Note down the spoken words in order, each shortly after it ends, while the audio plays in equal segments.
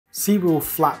Seawolf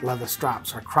flat leather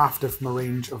straps are crafted from a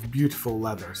range of beautiful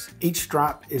leathers. Each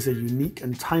strap is a unique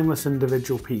and timeless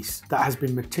individual piece that has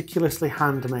been meticulously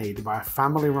handmade by a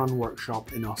family-run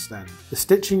workshop in Oostende. The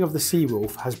stitching of the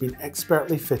Seawolf has been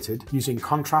expertly fitted using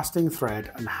contrasting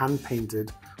thread and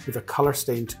hand-painted with a colour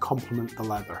stain to complement the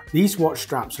leather. These watch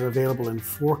straps are available in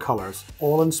 4 colours,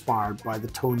 all inspired by the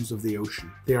tones of the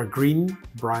ocean. They are green,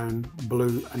 brown,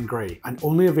 blue and grey, and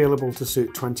only available to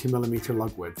suit 20mm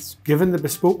lug widths. Given the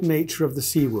bespoke nature of the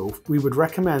Seawolf, we would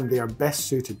recommend they are best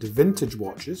suited to vintage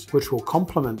watches, which will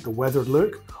complement the weathered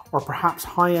look, or perhaps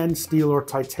high-end steel or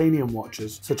titanium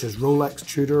watches such as Rolex,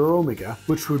 Tudor or Omega,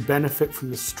 which would benefit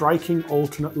from the striking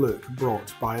alternate look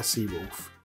brought by a Seawolf.